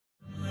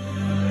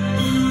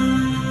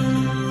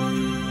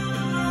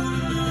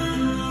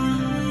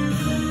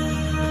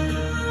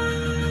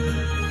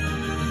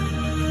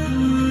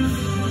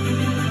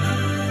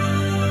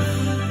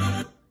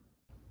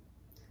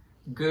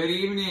Good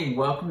evening.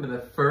 Welcome to the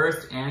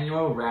first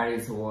Annual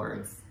Ratties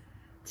Awards.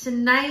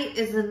 Tonight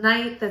is a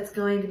night that's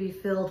going to be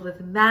filled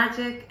with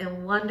magic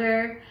and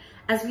wonder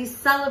as we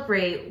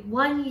celebrate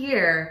 1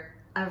 year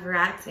of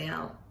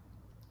Rattail.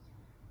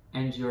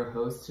 And your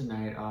hosts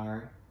tonight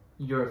are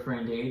your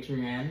friend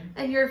Adrienne.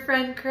 And your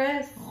friend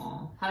Chris.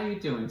 Aw, how are you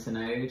doing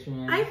tonight,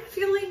 Adrienne? I'm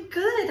feeling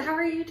good. How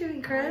are you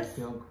doing, Chris? I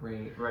feel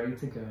great. Ready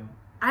to go.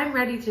 I'm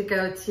ready to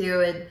go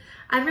too, and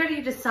I'm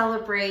ready to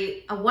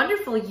celebrate a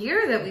wonderful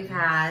year that we've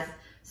had.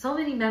 So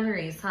many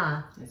memories,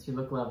 huh? Yes, you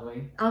look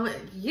lovely.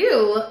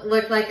 You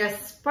look like a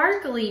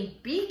sparkly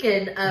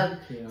beacon of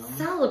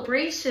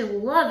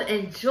celebration, love,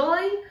 and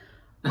joy.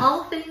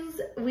 All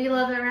things we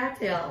love at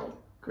Rattail.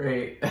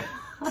 Great.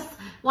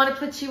 Want to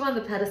put you on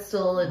the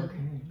pedestal and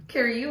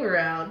carry you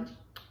around.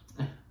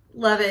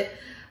 Love it.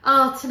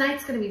 Oh,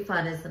 tonight's going to be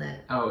fun, isn't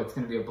it? Oh, it's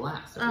going to be a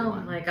blast,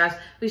 everyone. Oh my gosh.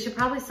 We should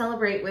probably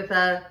celebrate with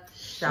a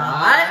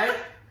shot.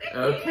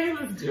 Okay,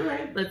 let's do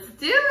it. Let's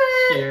do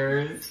it.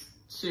 Cheers.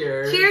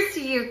 Cheers. Cheers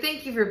to you.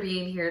 Thank you for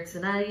being here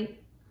tonight.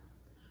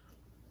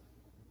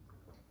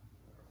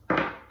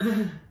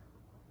 I'm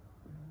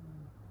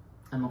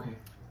okay.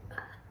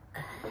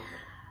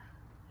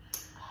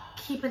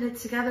 Keeping it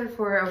together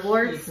for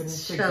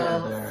awards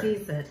show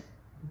season.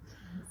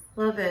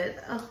 Love it.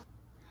 Oh.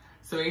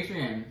 So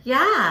Adrienne.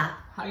 Yeah.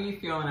 How are you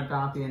feeling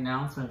about the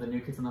announcement of the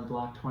New Kids on the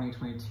Block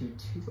 2022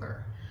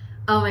 tour?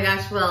 Oh my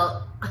gosh,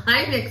 well,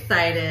 I'm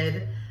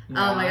excited.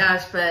 Yeah. Oh my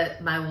gosh,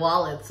 but my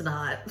wallet's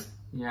not.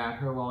 Yeah,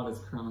 her wallet is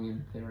currently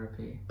in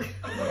therapy.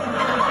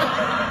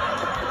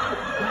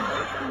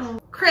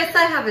 Chris,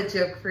 I have a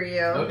joke for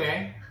you.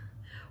 Okay.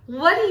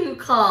 What do you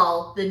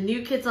call the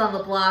New Kids on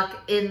the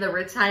Block in the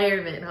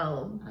retirement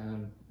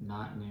home?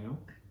 Not new.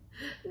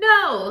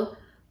 No,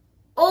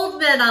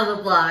 old men on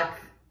the block.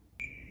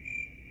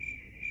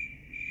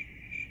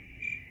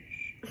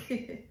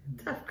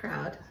 Tough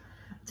crowd.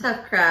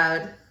 Tough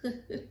crowd. So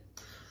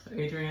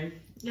Adrienne,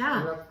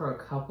 yeah, you're up for a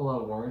couple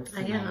of awards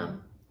tonight. I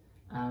am.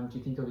 Do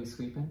you think you'll be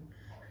sweeping?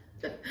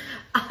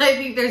 I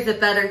think there's a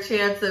better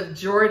chance of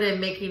Jordan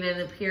making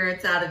an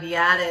appearance out of the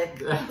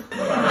attic. Oh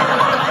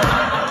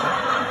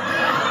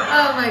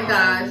my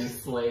gosh. You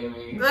slay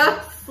me.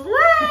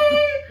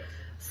 Slay!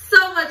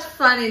 So much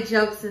fun and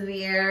jokes in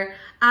the air.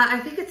 I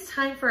think it's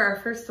time for our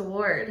first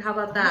award. How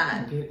about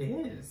that? I think it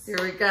is.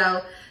 Here we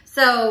go.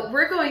 So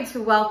we're going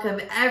to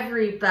welcome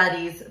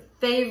everybody's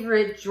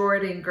favorite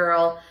Jordan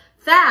girl,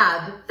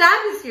 Fab.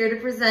 Fab is here to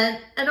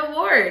present an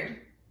award.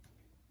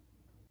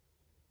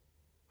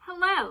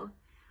 Hello,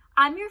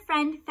 I'm your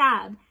friend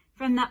Fab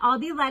from the I'll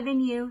Be Loving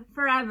You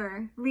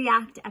Forever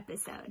React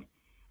episode.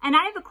 And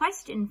I have a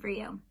question for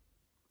you.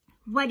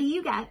 What do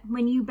you get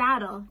when you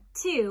battle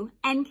two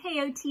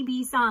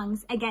NKOTB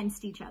songs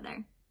against each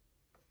other?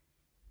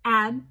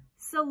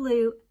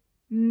 Absolute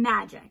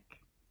magic.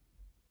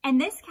 In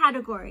this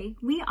category,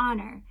 we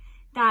honor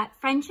that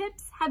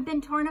friendships have been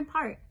torn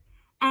apart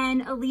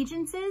and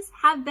allegiances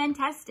have been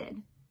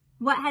tested.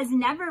 What has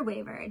never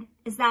wavered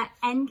is that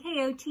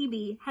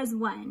NKOTB has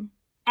won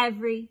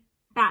every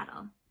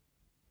battle.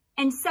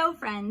 And so,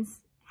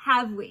 friends,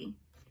 have we.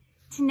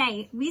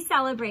 Tonight, we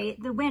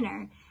celebrate the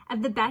winner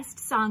of the Best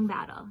Song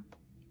Battle.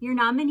 Your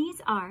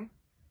nominees are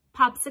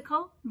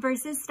Popsicle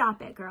versus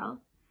Stop It Girl,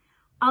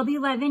 I'll Be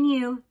Loving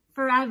You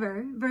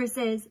Forever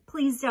versus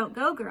Please Don't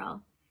Go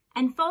Girl,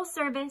 and Full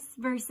Service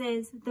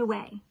versus The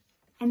Way.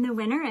 And the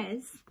winner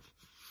is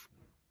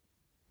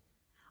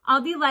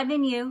I'll Be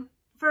Loving You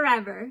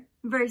Forever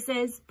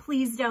versus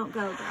Please Don't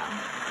Go Girl.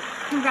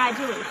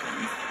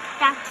 Congratulations.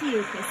 Back to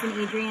you, Chris and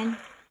Adrienne.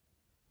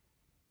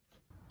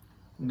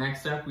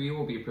 Next up, we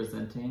will be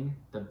presenting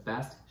the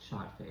Best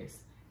Shot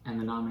Face. And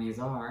the nominees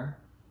are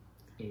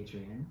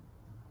Adrienne.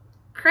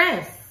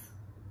 Chris.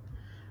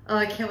 Oh,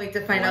 I can't wait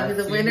to find out who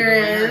the winner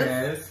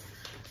is.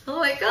 Oh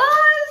my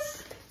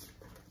gosh.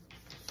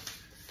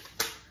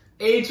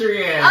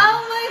 Adrienne.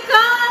 Oh my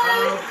gosh.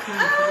 Oh,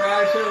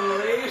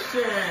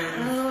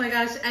 congratulations. Oh my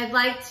gosh. I'd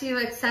like to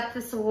accept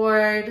this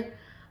award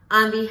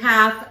on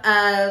behalf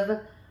of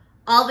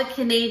all the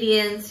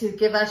Canadians who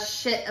give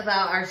us shit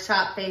about our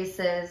shot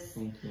faces.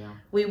 Thank you.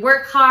 We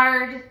work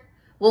hard.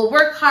 We'll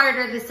work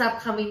harder this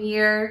upcoming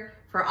year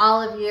for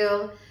all of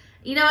you.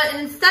 You know what?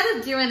 Instead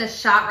of doing a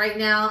shot right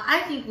now,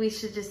 I think we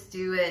should just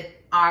do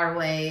it our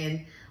way.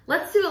 And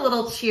let's do a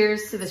little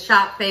cheers to the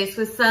shot face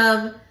with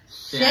some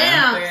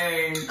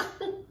champagne.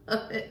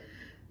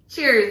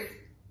 Cheers.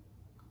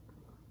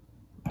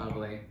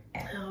 Lovely.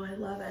 Oh, I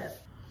love it.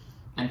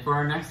 And for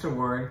our next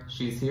award,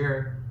 she's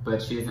here,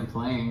 but she isn't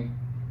playing.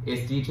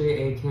 It's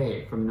DJ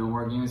AK from No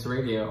More Games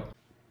Radio.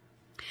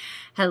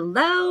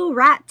 Hello,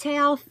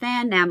 Rattail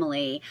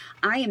fanamily.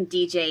 I am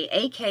DJ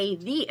AK,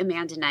 the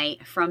Amanda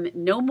Knight from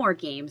No More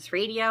Games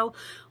Radio.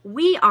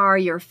 We are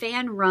your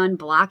fan-run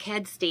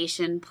blockhead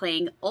station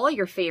playing all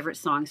your favorite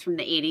songs from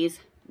the 80s,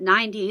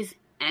 90s,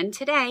 and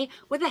today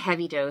with a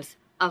heavy dose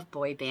of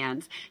boy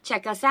bands.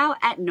 Check us out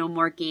at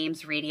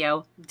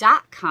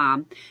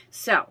nomoregamesradio.com.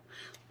 So,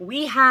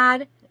 we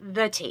had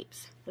the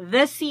tapes,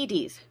 the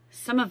CDs.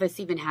 Some of us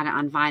even had it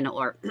on vinyl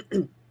or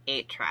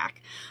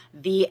 8-track.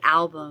 The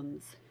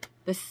albums,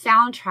 the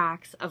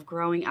soundtracks of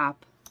growing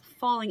up,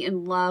 falling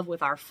in love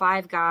with our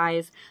 5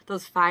 guys,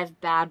 those 5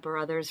 bad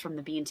brothers from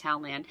the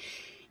Beantown land.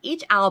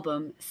 Each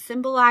album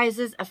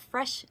symbolizes a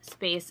fresh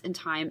space in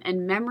time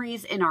and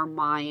memories in our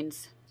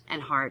minds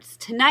and hearts.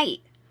 Tonight,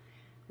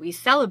 we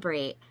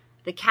celebrate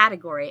the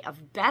category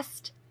of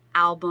Best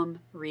Album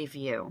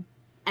Review.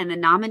 And the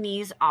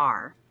nominees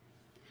are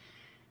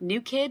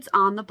New Kids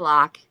on the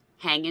Block,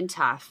 Hangin'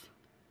 Tough,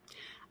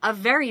 A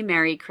Very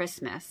Merry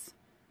Christmas,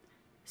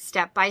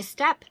 Step by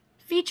Step,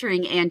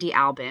 featuring Andy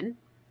Albin,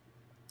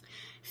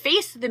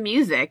 Face the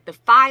Music, the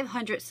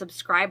 500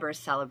 subscribers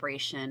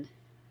celebration,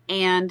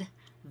 and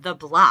The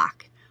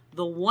Block,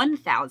 the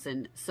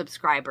 1,000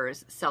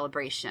 subscribers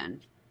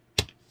celebration.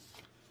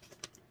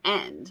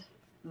 And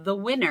the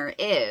winner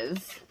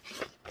is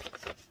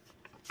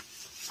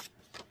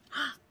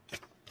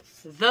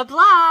The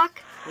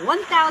Block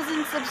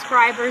 1,000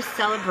 subscribers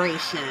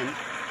celebration.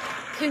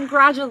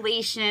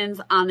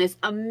 Congratulations on this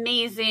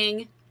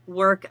amazing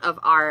work of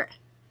art.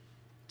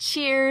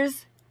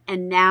 Cheers.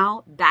 And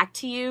now back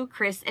to you,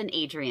 Chris and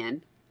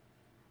Adrian.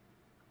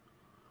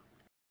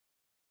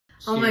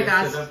 Oh my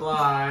gosh. To the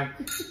Block.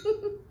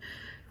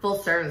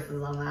 Full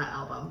services on that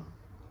album.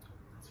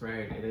 That's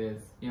right, it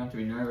is. You don't have to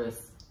be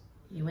nervous.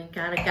 You ain't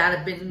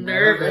gotta be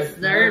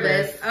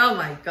nervous. Oh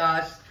my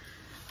gosh.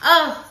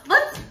 Oh,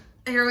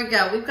 here we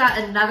go. We've got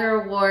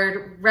another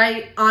award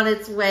right on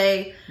its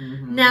way.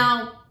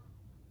 Now,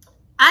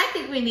 I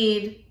think we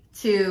need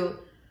to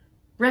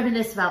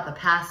reminisce about the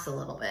past a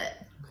little bit.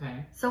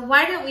 Okay. So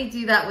why don't we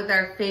do that with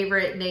our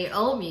favorite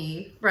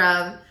Naomi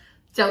from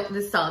Dope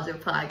Nostalgia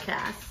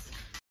Podcast.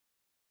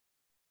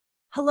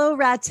 Hello,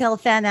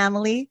 Rattail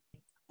fanamily.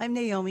 I'm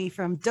Naomi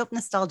from Dope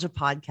Nostalgia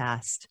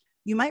Podcast.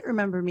 You might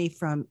remember me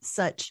from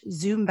such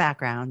Zoom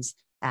backgrounds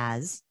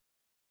as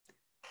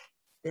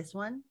this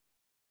one,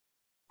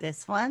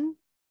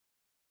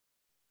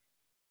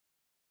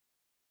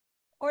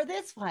 or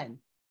this one.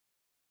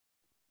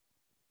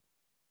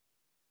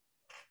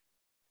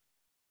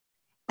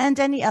 And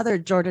any other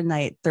Jordan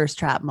Knight thirst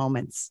trap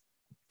moments.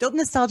 Dope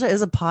Nostalgia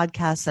is a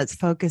podcast that's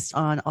focused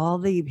on all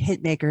the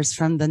hit makers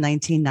from the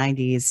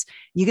 1990s.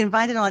 You can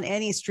find it on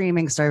any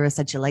streaming service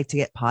that you like to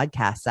get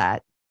podcasts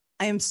at.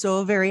 I am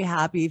so very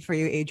happy for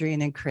you,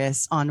 Adrian and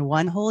Chris, on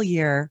one whole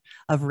year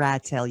of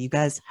Rattail. You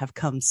guys have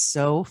come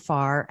so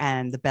far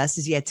and the best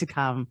is yet to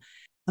come.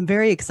 I'm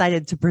very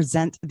excited to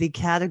present the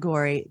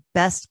category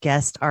Best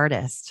Guest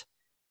Artist.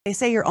 They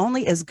say you're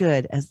only as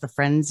good as the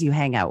friends you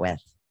hang out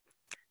with.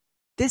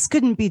 This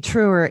couldn't be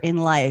truer in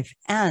life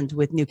and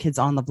with New Kids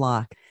on the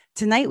Block.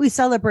 Tonight, we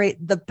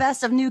celebrate the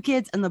best of New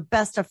Kids and the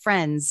best of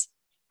Friends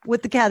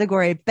with the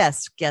category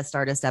Best Guest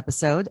Artist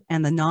episode.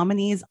 And the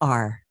nominees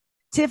are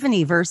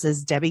Tiffany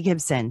versus Debbie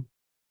Gibson,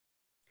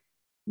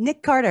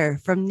 Nick Carter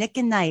from Nick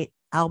and Knight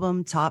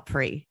album Top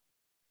Free,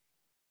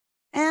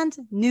 and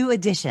New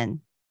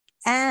Edition.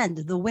 And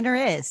the winner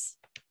is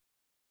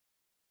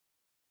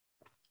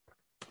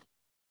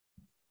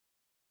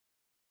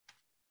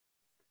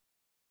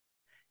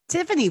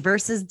Tiffany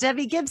versus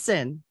Debbie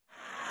Gibson.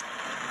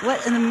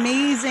 What an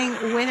amazing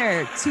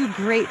winner. 2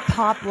 great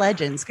pop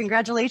legends.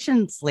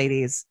 Congratulations,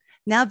 ladies.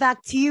 Now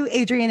back to you,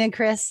 Adrian and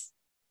Chris.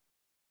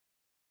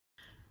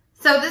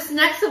 So this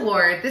next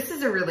award, this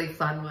is a really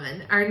fun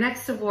one. Our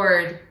next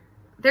award,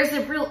 there's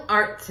a real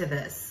art to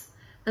this.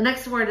 The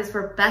next award is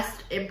for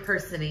Best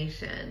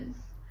Impersonation.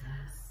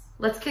 Yes.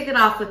 Let's kick it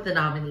off with the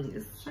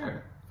nominees.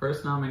 Sure.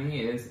 First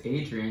nominee is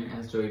Adrian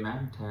as Joey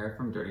McIntyre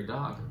from Dirty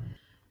Dog.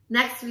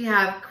 Next, we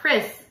have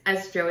Chris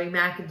as Joey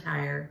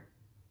McIntyre,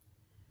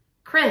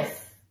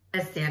 Chris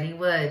as Danny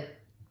Wood,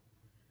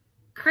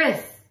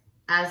 Chris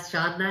as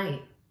Sean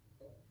Knight,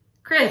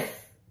 Chris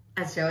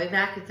as Joey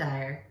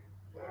McIntyre,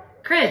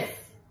 Chris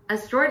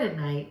as Jordan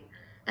Knight,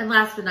 and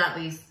last but not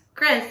least,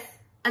 Chris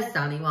as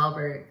Donnie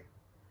Wahlberg.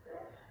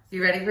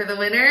 You ready for the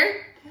winner?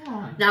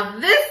 Yeah. Now,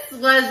 this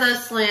was a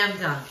slam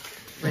dunk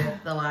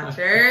with the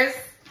watchers.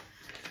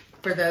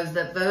 For those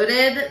that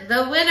voted,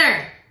 the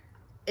winner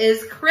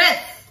is Chris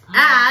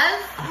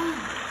as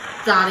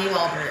Donnie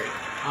Wahlberg.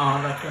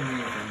 Oh, that's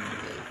amazing.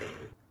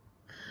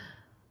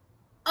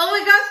 Oh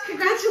my gosh,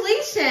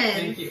 congratulations.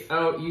 Thank you.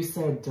 Oh, you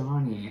said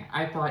Donnie.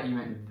 I thought you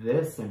meant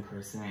this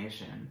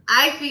impersonation.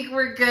 I think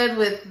we're good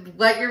with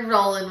what you're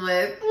rolling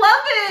with.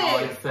 Love I'll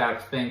it.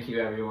 accept. Thank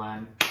you,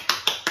 everyone.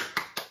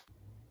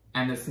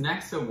 And this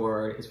next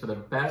award is for the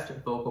best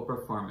vocal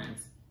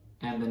performance.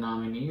 And the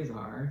nominees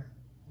are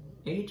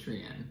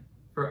Adrian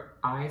for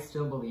I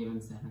Still Believe in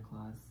Santa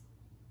Claus,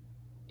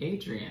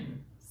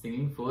 Adrian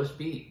singing Foolish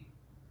Beat,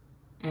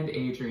 and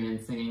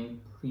Adrian singing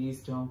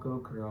Please Don't Go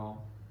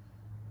Girl.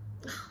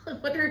 I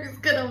wonder who's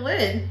gonna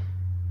win.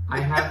 I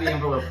have the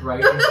envelope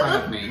right in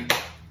front of me.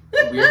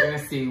 We're gonna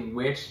see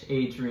which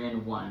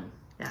Adrian won.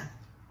 Yeah.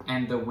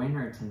 And the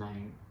winner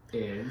tonight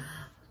is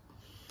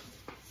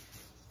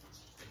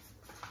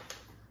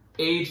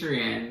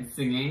Adrian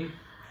singing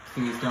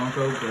Please Don't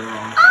Go Girl.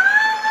 No.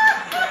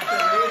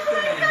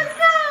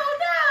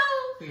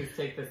 Please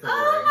take this award.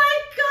 Oh my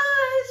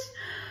gosh.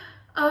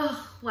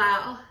 Oh,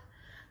 wow.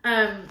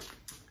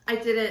 I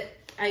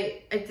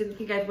didn't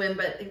think I'd win,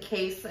 but in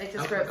case, I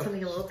just wrote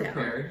something a little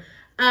down.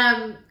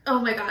 Oh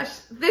my gosh.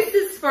 This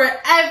is for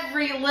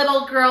every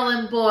little girl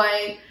and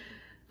boy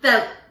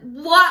that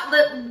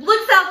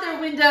looks out their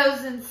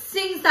windows and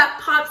sings that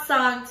pop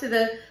song to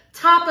the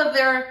top of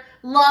their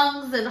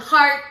lungs and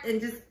heart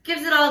and just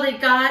gives it all they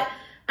got.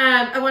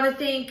 I want to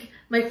thank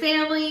my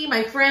family,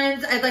 my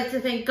friends. I'd like to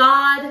thank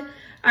God.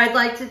 I'd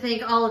like to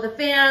thank all of the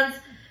fans,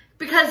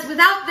 because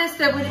without this,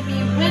 there wouldn't be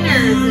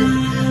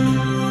winners.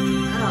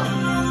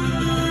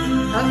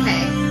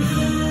 Okay.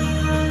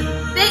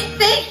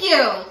 Thank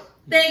you.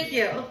 Thank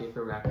you. Thank you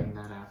for wrapping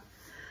that up.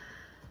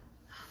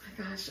 Oh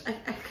my gosh, I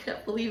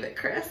can't believe it,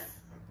 Chris.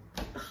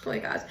 Oh my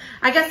gosh.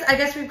 I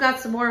guess we've got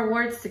some more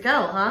awards to go,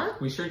 huh?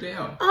 We sure do.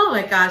 Oh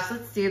my gosh,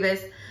 let's do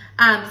this.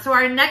 So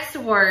our next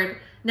award,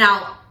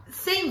 now,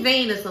 same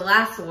vein as the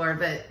last award,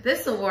 but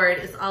this award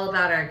is all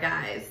about our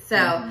guys.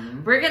 So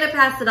we're going to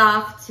pass it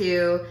off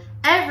to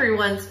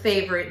everyone's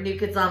favorite New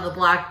Kids on the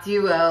Block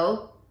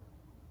duo.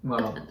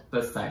 Well,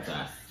 besides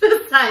us.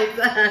 Besides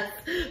us.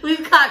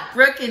 We've got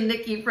Brooke and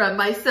Nikki from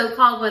My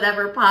So-Called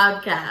Whatever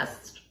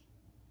podcast.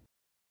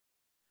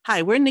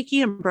 Hi, we're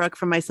Nikki and Brooke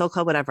from My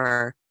So-Called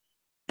Whatever,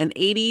 an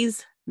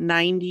 80s,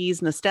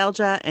 90s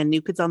nostalgia and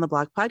New Kids on the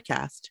Block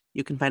podcast.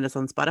 You can find us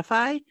on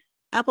Spotify,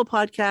 Apple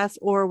Podcasts,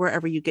 or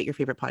wherever you get your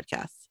favorite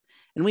podcasts.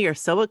 And we are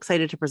so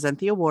excited to present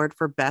the award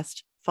for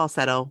Best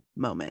Falsetto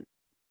Moment.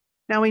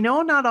 Now, we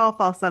know not all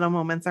falsetto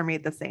moments are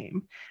made the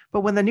same, but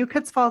when the New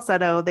Kids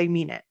falsetto, they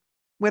mean it.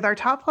 With our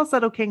top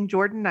falsetto king,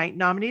 Jordan Knight,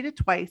 nominated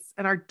twice,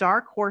 and our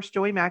dark horse,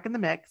 Joey Mack, in the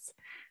mix,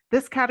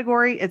 this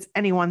category is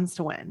anyone's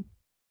to win.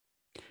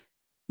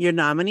 Your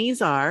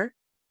nominees are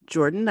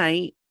Jordan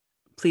Knight,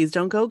 Please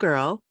Don't Go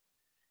Girl,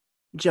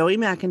 Joey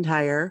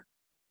McIntyre,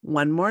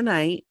 One More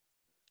Night,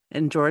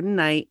 and Jordan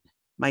Knight,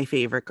 My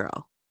Favorite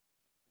Girl.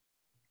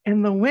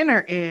 And the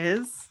winner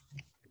is...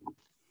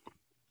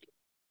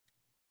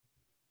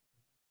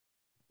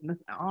 This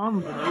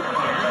envelope here.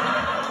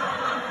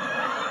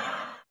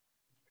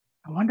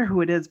 I wonder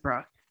who it is,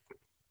 Brooke.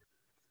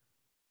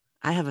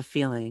 I have a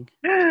feeling.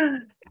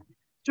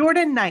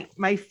 Jordan Knight,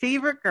 My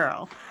Favorite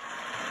Girl.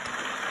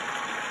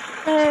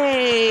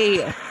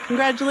 Hey,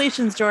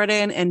 congratulations,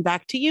 Jordan. And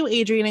back to you,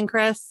 Adrian and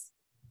Chris.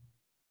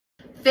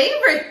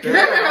 Favorite girl?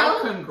 Yeah,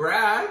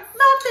 congrats.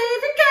 My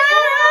favorite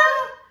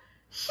girl.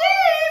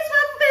 She's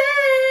my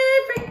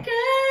favorite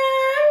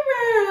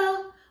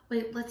girl.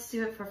 Wait, let's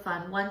do it for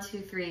fun. 1,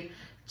 2, 3.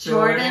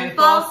 Jordan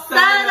falsetto.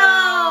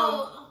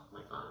 Oh my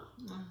God.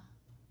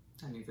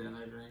 I need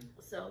another drink.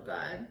 So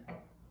good.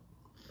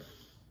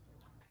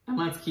 And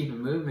let's keep it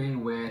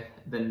moving with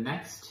the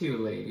next two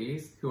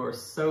ladies who are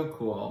so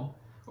cool,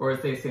 or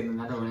as they say in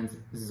the Netherlands,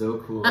 zo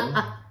cool.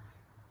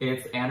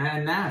 It's Anna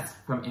and Ness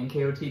from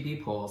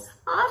NKOTB Pulse.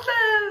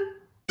 Awesome.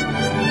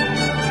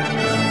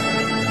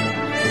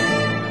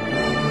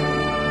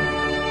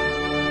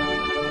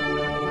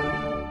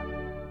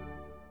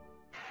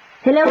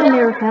 Hello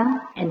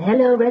America and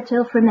hello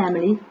Rattail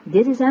fanamily.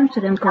 This is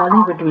Amsterdam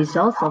calling with the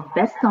results of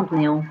Best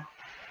Thumbnail.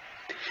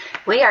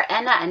 We are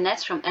Anna and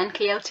Ness from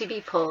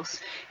NKOTB Polls.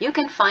 You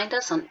can find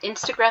us on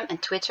Instagram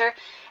and Twitter,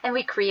 and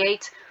we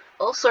create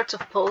all sorts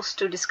of polls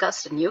to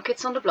discuss the new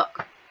kids on the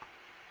block.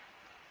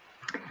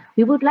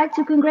 We would like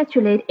to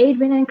congratulate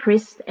Adrian and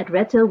Chris at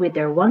Rattail with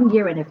their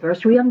 1-year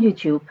anniversary on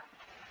YouTube.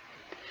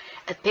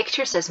 A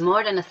picture says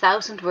more than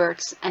 1,000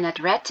 words, and at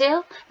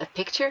Rattail, a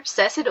picture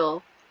says it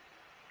all.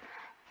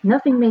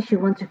 Nothing makes you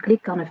want to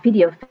click on a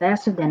video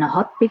faster than a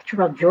hot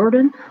picture of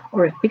Jordan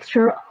or a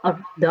picture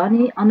of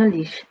Donnie on a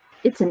leash.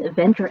 It's an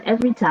adventure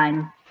every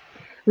time.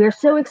 We are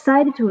so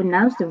excited to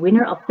announce the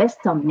winner of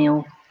Best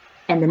Thumbnail.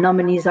 And the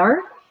nominees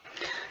are...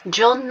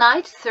 John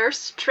Knight,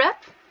 Thirst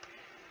Trap.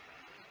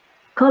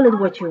 Call It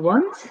What You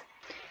Want.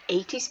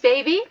 80s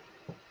Baby.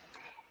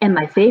 And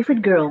My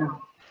Favorite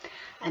Girl.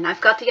 And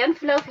I've got the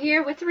envelope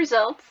here with the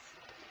results.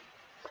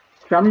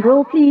 Drum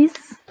roll, please.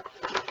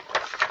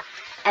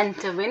 And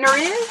the winner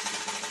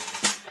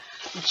is...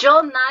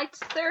 John Knight's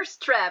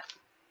Thirst Trap.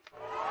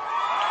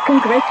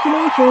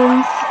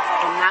 Congratulations.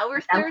 And now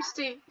we're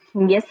thirsty.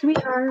 Yes, we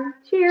are.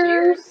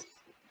 Cheers.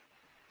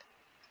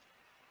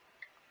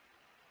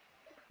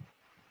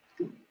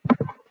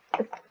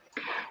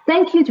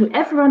 Thank you to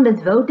everyone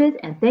that voted,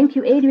 and thank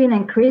you Adrian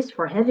and Chris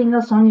for having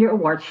us on your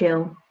award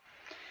show.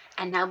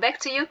 And now back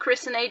to you,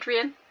 Chris and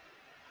Adrian.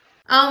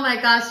 Oh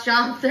my gosh,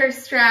 John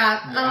Thirst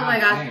Trap. Yeah, Oh my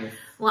gosh. nice.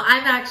 Well,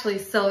 I'm actually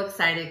so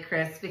excited,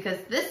 Chris, because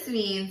this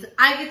means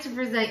I get to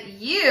present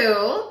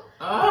you,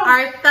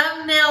 our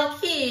thumbnail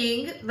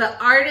king, the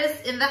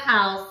artist in the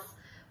house,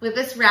 with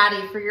this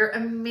Ratty for your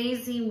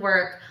amazing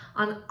work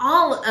on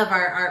all of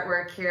our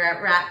artwork here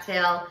at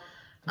Rattail.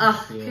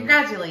 Oh,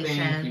 congratulations.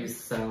 Thank you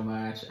so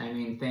much. I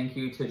mean, thank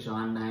you to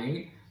John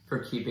Knight for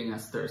keeping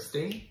us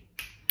thirsty.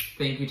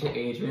 Thank you to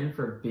Adrian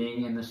for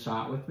being in the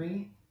shot with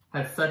me.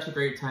 Had such a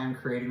great time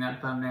creating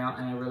that thumbnail,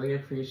 and I really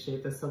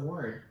appreciate this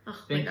award.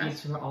 Oh Thank you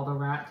to all the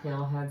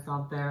Rattail heads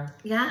out there.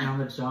 Yeah. And all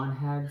the John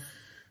heads.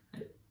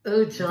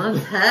 Oh,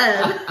 John's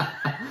head.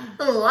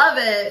 Love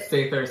it.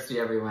 Stay thirsty,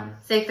 everyone.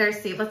 Stay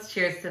thirsty. Let's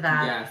cheers to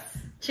that. Yes.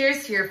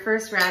 Cheers to your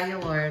first Ratty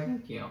Award.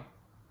 Thank you.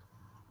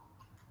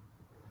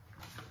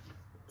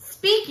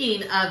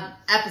 Speaking of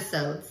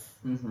episodes,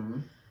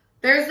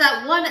 there's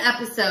that one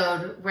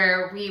episode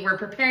where we were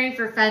preparing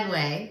for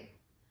Fenway,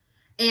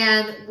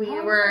 and we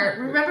were,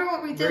 remember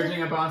what we did?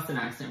 Virgin a Boston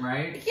accent,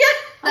 right? Yeah.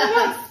 Oh,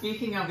 yeah.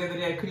 Speaking of, the other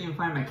day I couldn't even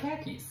find my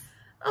khakis.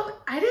 Oh,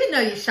 I didn't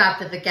know you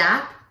shopped at the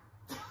Gap.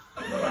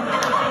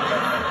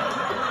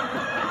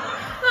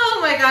 Oh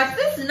my gosh,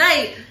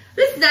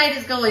 this night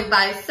is going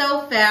by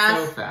so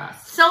fast. So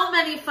fast. So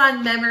many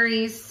fun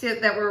memories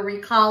that we're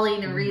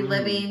recalling and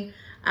reliving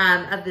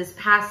of this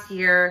past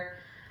year.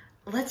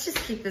 Let's just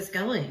keep this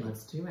going.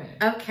 Let's do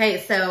it. Okay,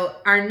 so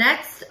our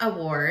next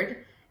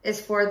award is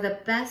for the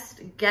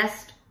best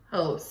guest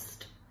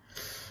host.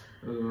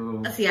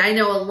 Ooh. See, I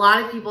know a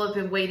lot of people have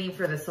been waiting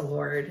for this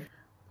award.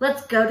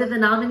 Let's go to the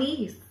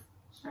nominees.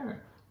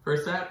 Sure.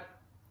 First up,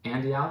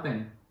 Andy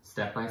Alvin,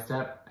 Step by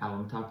Step,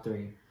 album top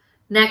 3.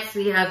 Next,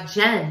 we have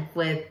Jen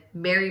with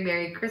Merry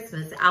Merry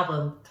Christmas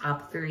album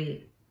top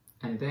 3.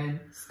 And then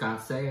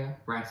Scott Saya,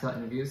 Rattail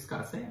interviews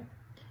Scott Saya.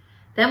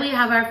 Then we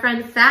have our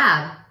friend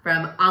Fab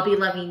from I'll Be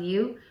Loving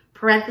You,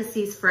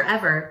 parentheses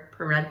forever,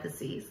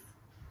 parentheses.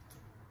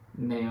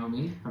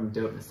 Naomi from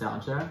Dope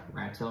Nostalgia,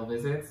 Rattail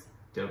visits,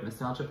 Dope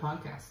Nostalgia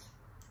podcast.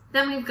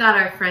 Then we've got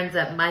our friends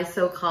at My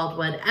So-Called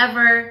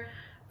Whatever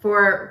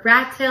for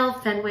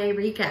Rattail Fenway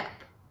recap.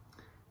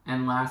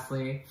 And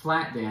lastly,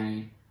 Flat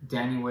Danny,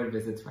 Danny Wood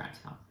visits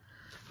Rattail. Oh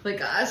my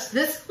gosh,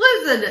 this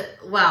was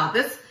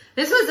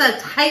this was a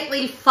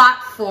tightly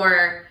fought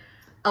for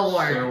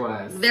award. Sure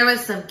was. There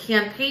was some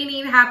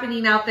campaigning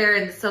happening out there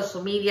in the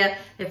social media.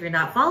 If you're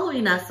not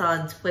following us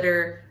on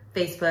Twitter,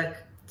 Facebook,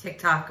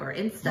 TikTok, or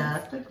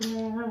Insta.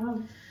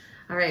 Instagram.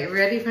 All right,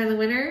 ready for the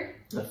winner?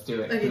 Let's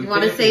do it. Okay, you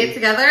want to say it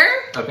together?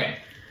 Okay.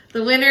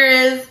 The winner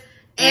is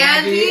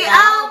Andy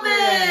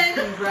Alvin.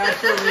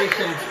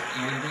 Congratulations,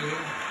 Andy.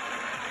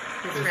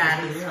 It's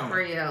Ratties for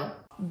you.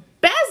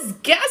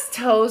 Best guest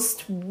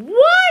host?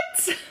 What?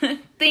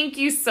 Thank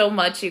you so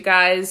much, you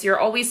guys. You're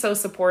always so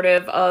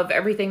supportive of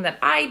everything that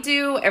I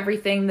do,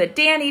 everything that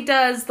Danny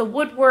does, the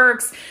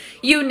woodworks,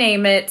 you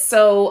name it.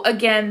 So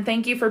again,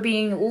 thank you for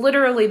being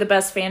literally the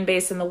best fan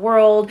base in the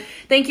world.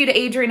 Thank you to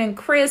Adrian and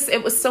Chris.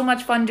 It was so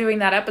much fun doing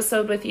that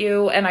episode with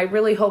you, and I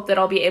really hope that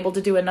I'll be able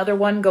to do another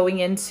one going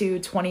into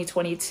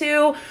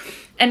 2022.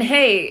 And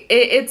hey,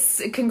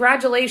 it's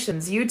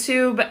congratulations.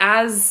 YouTube,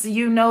 as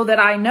you know that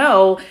I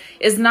know,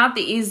 is not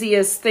the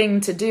easiest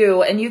thing to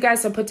do. And you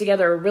guys have put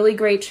together a really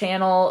great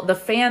channel. The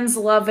fans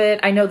love it.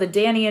 I know that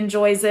Danny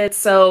enjoys it.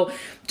 So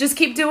just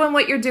keep doing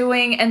what you're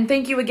doing. And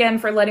thank you again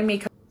for letting me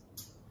come.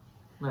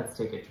 Let's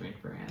take a drink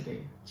for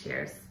Andy.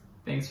 Cheers.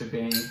 Thanks for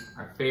being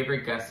our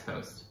favorite guest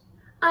host.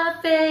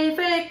 Our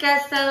favorite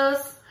guest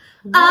host.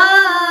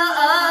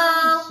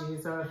 Oh.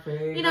 She's our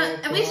favorite. You know,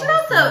 and we should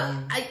also,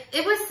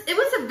 it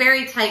was a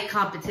very tight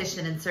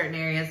competition in certain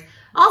areas.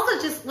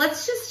 Also,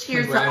 let's just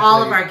cheers to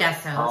all of our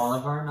guest hosts. All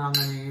of our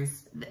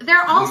nominees.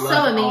 They're all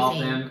so amazing. All of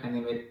them, and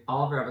they made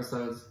all of our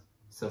episodes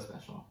so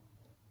special.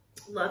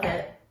 Love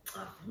it.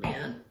 Oh,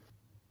 man.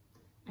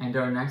 And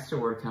our next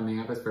award coming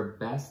up is for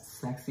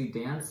Best Sexy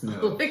Dance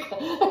Move.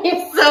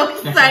 I'm so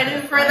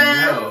excited for this.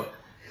 I know.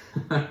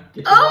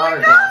 Get your water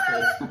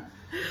glasses.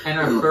 And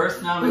our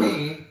first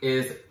nominee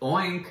is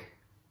Oink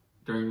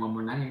during One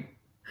More Night.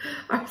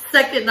 Our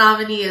second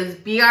nominee is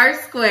BR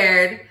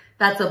Squared.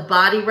 That's a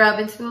body rub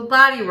into a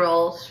body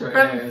roll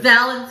from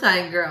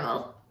Valentine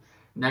Girl.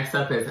 Next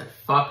up is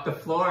Fuck the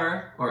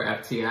Floor, or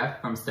FTF,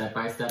 from Step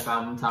by Step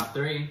album top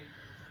 3.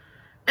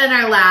 And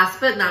our last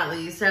but not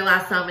least, our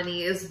last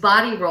nominee is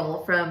Body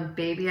Roll from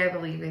Baby I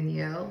Believe in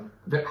You.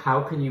 But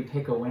how can you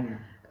pick a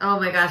winner? Oh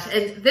my gosh.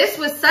 And this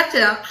was such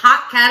a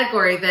hot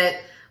category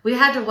that we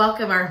had to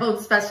welcome our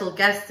own special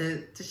guest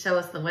to show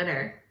us the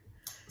winner.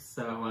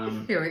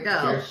 So, here we go.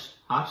 Here's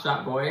Hot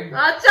Shot Boy.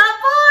 Hot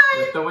Shot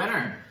Boy! With the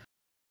winner.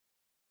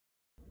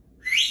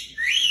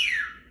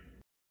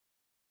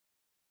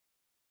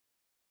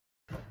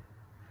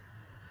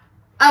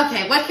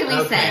 Okay, what can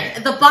we say?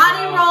 The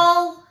body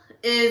roll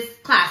is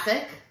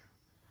classic.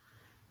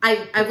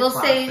 I will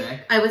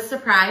say I was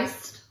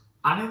surprised.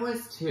 I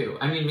was too.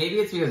 I mean, maybe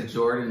it's because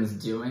Jordan's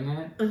doing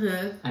it,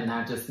 and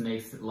that just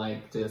makes it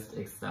like just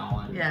excel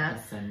and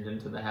ascend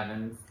into the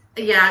heavens.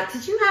 Yeah.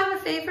 Did you have a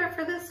favorite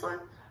for this one?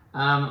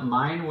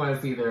 Mine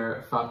was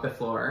either Fuck the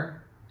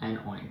Floor and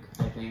Oink.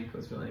 I think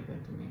was really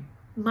good to me.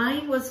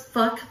 Mine was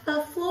Fuck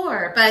the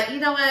Floor, but you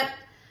know what?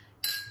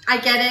 I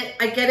get it.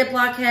 I get it,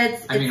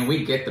 blockheads. I mean,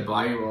 we get the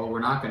body roll. We're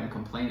not going to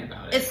complain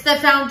about it. It's the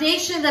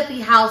foundation that the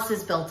house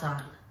is built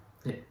on.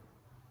 It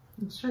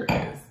sure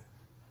is.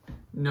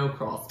 No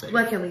crawl space.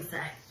 What can we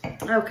say?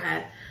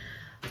 Okay.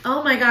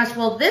 Oh my gosh.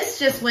 Well, this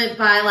just went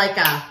by like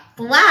a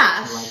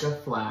flash. Like a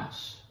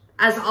flash.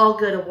 As all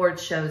good award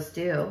shows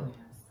do. Yes.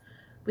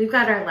 We've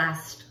got our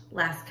last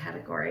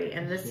category,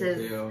 and this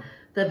is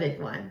the big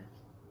one.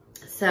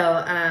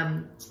 So,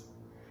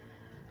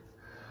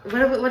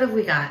 what have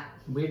we got?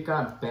 We've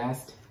got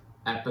Best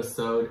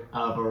episode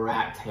of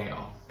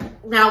Rattail.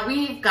 Now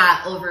we've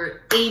got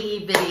over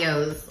 80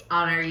 videos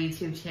on our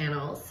YouTube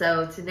channel,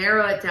 so to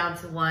narrow it down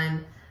to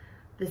one,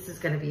 this is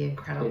going to be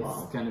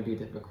incredible. It's going to be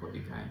difficult,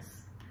 you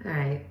guys. All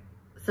right,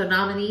 so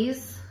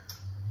nominees?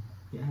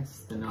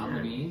 Yes, the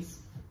nominees.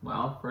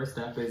 Well, first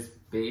up is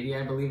Baby,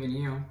 I Believe in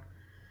You.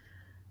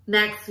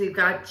 Next, we've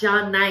got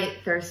John Knight,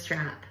 Thirst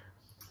Trap.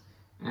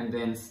 And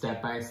then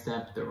Step by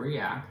Step, The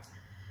React.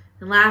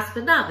 And last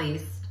but not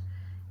least,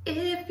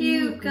 If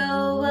You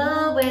Go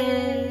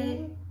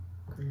Away.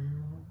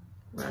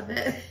 Love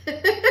it.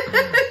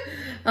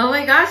 Oh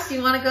my gosh, do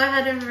you want to go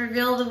ahead and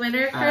reveal the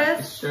winner,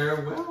 Chris?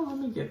 Sure will. Let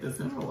me get this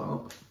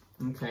envelope.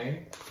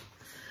 Okay.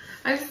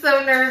 I'm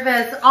so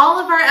nervous. All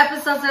of our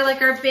episodes are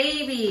like our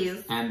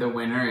babies. And the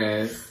winner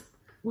is,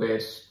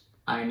 which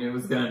I knew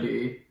was going to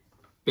be,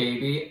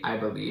 Baby, I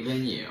Believe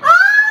in You.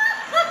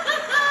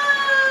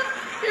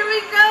 Here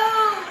we go.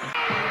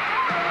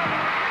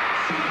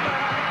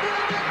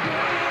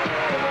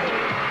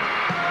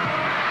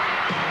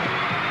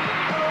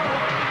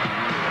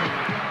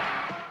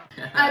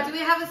 Do we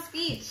have a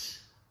speech?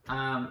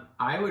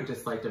 I would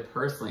just like to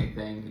personally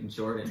thank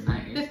Jordan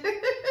Knight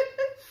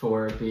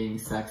for being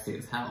sexy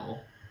as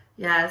hell.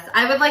 Yes,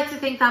 I would like to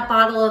thank that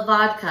bottle of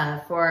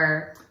vodka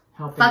for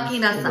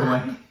fucking us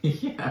up.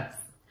 Yes.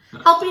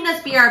 Helping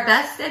us be our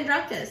best and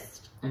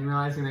drunkest. And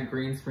realizing that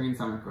green screens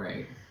aren't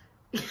great.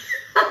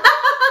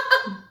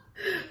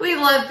 We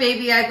love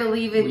Baby, I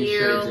Believe in You. We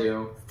sure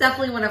do. It's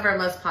definitely one of our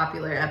most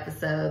popular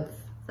episodes.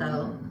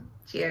 So,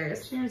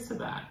 cheers. Cheers to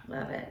that.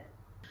 Love it.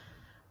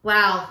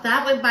 Wow,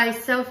 that went by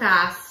so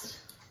fast.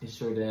 It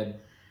sure did.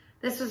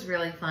 This was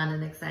really fun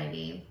and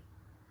exciting.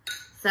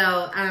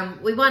 So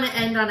we want to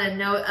end on a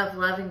note of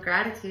love and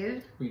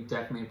gratitude. We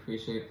definitely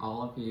appreciate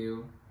all of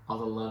you, all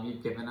the love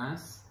you've given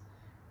us,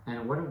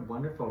 and what a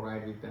wonderful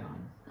ride we've been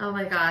on. Oh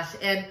my gosh.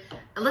 And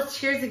let's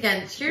cheers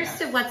again. Cheers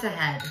to what's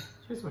ahead.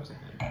 Cheers to what's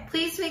ahead.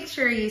 Please make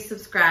sure you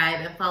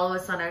subscribe and follow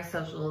us on our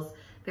socials.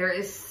 There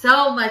is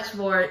so much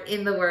more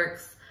in the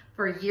works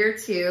for year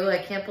 2. I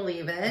can't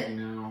believe it. I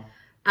know.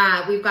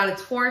 We've got a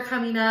tour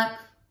coming up.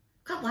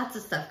 Got lots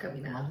of stuff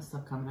coming up. A lot of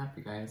stuff coming up,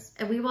 you guys.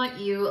 And we want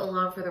you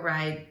along for the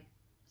ride.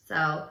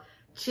 So,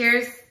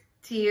 cheers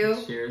to you.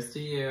 Cheers to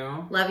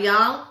you. Love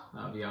y'all.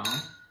 Love y'all.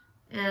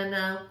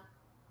 And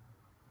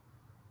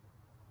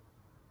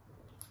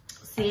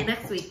see you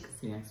next week.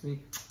 See you next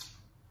week.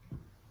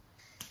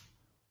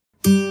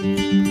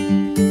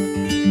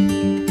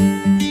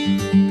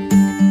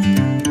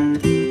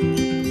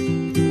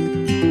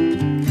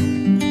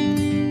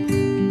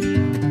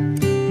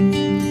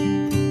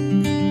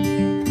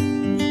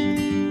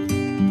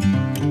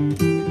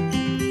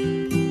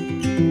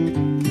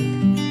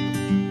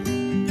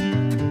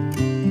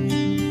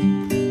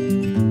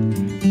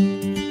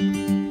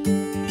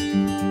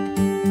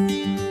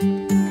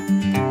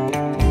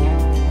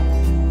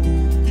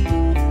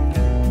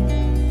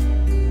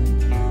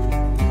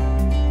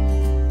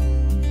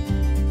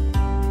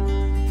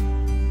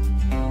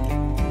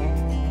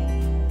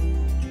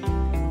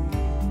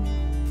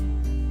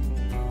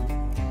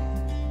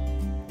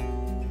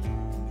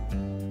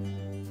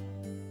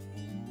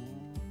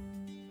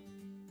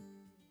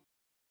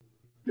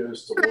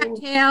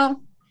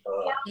 Rattail.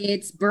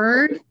 It's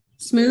Bird,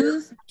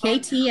 Smooth,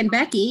 KT, and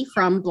Becky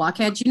from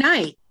Blockheads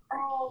Unite.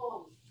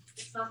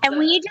 And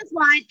we just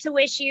want to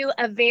wish you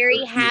a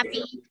very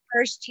happy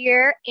first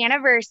year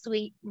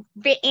anniversary.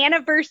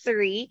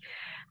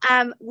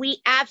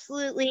 We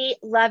absolutely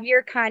love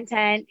your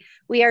content.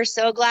 We are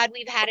so glad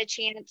we've had a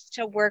chance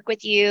to work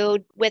with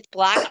you with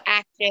Block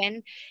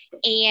Action,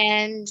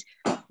 and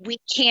we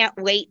can't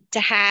wait to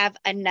have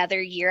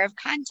another year of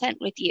content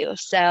with you.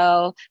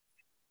 So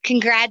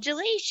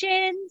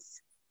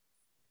congratulations.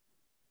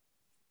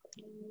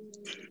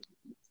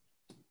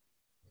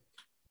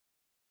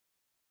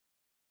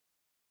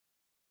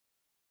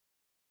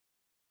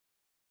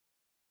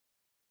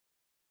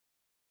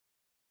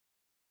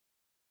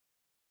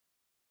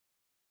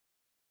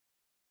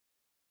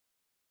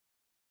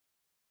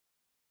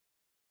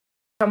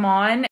 Come on.